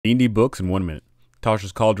D&D books in 1 minute.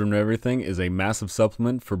 Tasha's Cauldron of Everything is a massive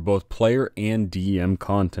supplement for both player and DM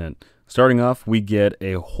content. Starting off, we get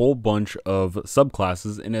a whole bunch of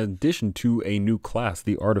subclasses in addition to a new class,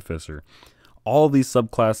 the Artificer. All of these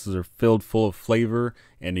subclasses are filled full of flavor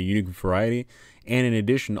and a unique variety, and in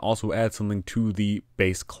addition also add something to the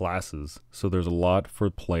base classes, so there's a lot for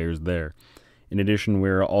players there. In addition,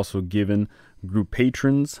 we're also given group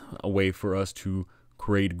patrons, a way for us to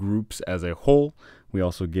create groups as a whole. We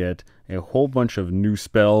also get a whole bunch of new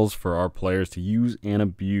spells for our players to use and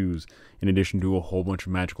abuse, in addition to a whole bunch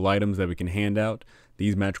of magical items that we can hand out.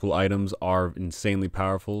 These magical items are insanely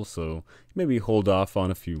powerful, so maybe hold off on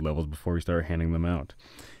a few levels before we start handing them out.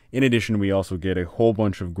 In addition, we also get a whole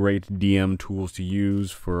bunch of great DM tools to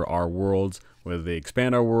use for our worlds, whether they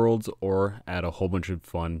expand our worlds or add a whole bunch of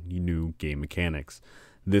fun new game mechanics.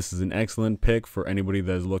 This is an excellent pick for anybody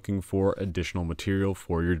that is looking for additional material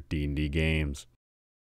for your D&D games.